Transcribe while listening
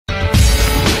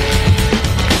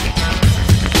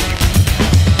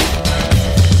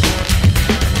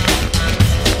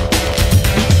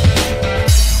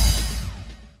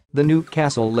The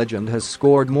Newcastle legend has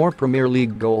scored more Premier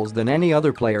League goals than any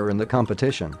other player in the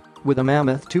competition, with a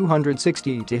mammoth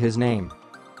 260 to his name.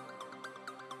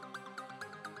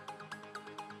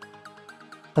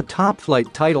 A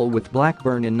top-flight title with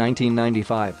Blackburn in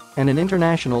 1995 and an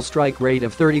international strike rate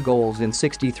of 30 goals in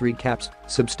 63 caps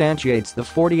substantiates the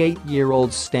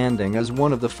 48-year-old's standing as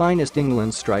one of the finest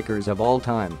England strikers of all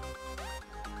time.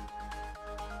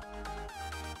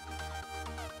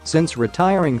 Since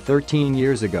retiring 13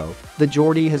 years ago, the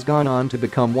Geordie has gone on to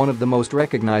become one of the most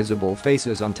recognizable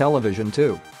faces on television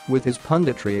too, with his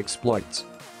punditry exploits.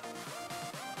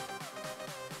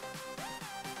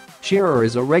 Shearer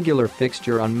is a regular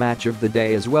fixture on Match of the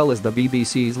Day as well as the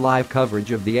BBC's live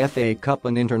coverage of the FA Cup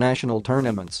and international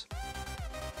tournaments.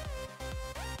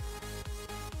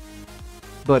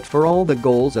 But for all the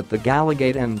goals at the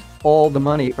Gallowgate and all the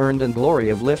money earned and glory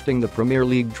of lifting the Premier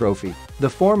League trophy, the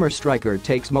former striker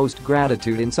takes most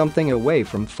gratitude in something away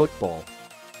from football.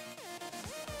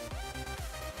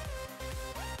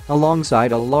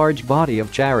 Alongside a large body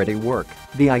of charity work,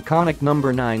 the iconic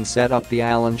number 9 set up the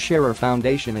Alan Shearer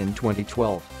Foundation in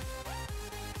 2012.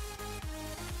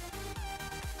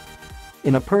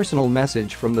 In a personal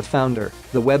message from the founder,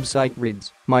 the website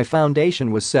reads, "My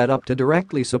foundation was set up to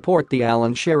directly support the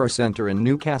Alan Shearer Centre in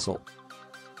Newcastle.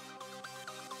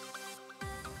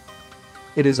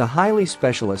 It is a highly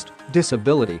specialist,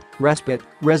 disability, respite,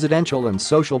 residential and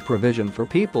social provision for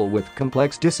people with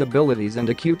complex disabilities and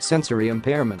acute sensory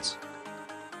impairments.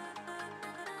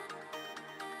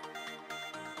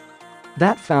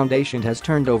 That foundation has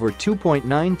turned over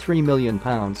 £2.93 million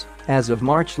as of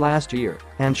March last year,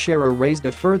 and Shearer raised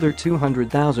a further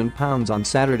 £200,000 on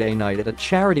Saturday night at a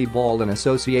charity ball in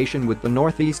association with the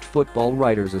North East Football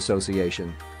Writers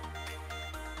Association.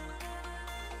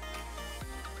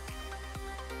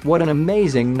 What an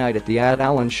amazing night at the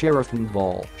Alan Shearer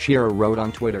Ball," Shearer wrote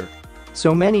on Twitter.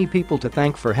 "So many people to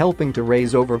thank for helping to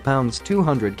raise over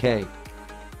 £200,000.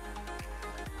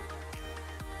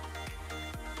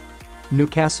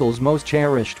 Newcastle's most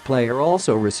cherished player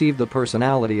also received the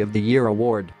Personality of the Year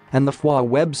award, and the FA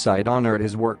website honoured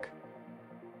his work.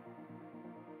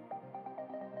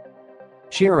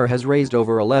 Shearer has raised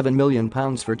over £11 million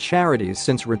for charities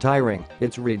since retiring,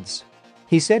 it reads.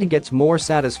 He said he gets more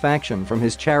satisfaction from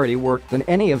his charity work than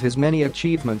any of his many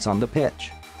achievements on the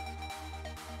pitch.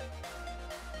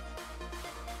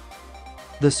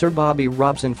 The Sir Bobby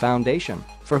Robson Foundation,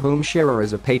 for whom Shearer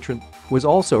is a patron, was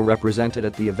also represented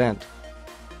at the event.